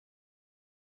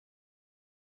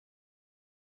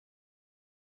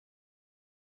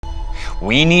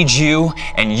We need you,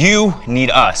 and you need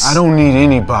us. I don't need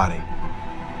anybody.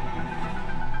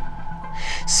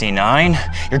 C9,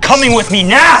 you're coming with me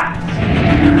now!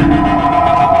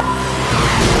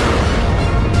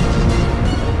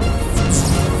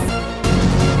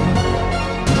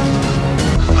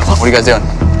 What are you guys doing?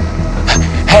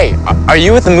 Hey, are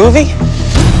you at the movie?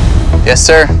 Yes,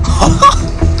 sir.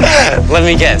 Let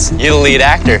me guess, you're the lead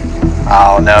actor.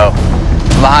 Oh, no.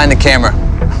 I'm behind the camera.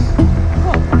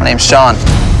 My name's Sean.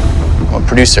 I'm a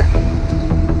producer.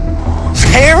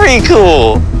 Very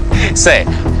cool. Say,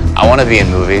 I want to be in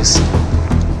movies.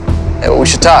 Hey, well, we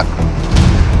should talk.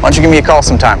 Why don't you give me a call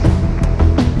sometime?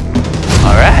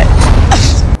 All right.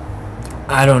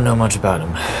 I don't know much about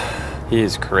him. He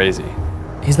is crazy.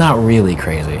 He's not really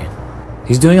crazy.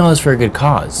 He's doing all this for a good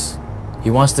cause. He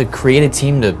wants to create a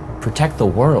team to protect the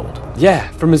world. Yeah,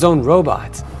 from his own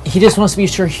robots. He just wants to be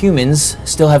sure humans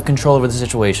still have control over the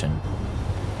situation.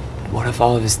 What if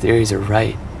all of his theories are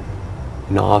right,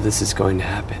 and all of this is going to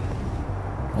happen?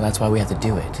 Well, that's why we have to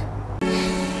do it.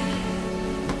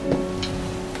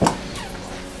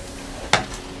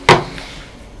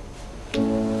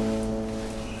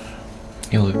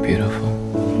 You look beautiful.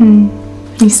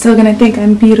 You still gonna think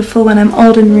I'm beautiful when I'm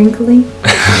old and wrinkly?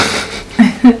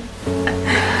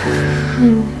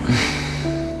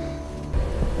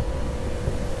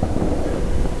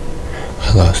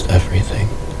 I lost everything.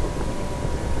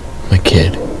 My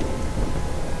kid.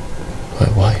 My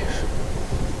wife.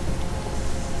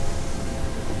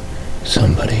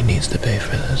 Somebody needs to pay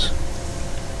for this.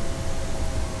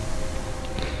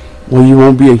 Well, you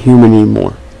won't be a human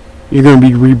anymore. You're going to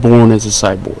be reborn as a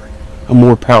cyborg. A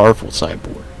more powerful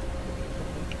cyborg.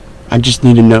 I just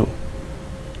need to know.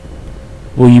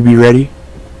 Will you be ready?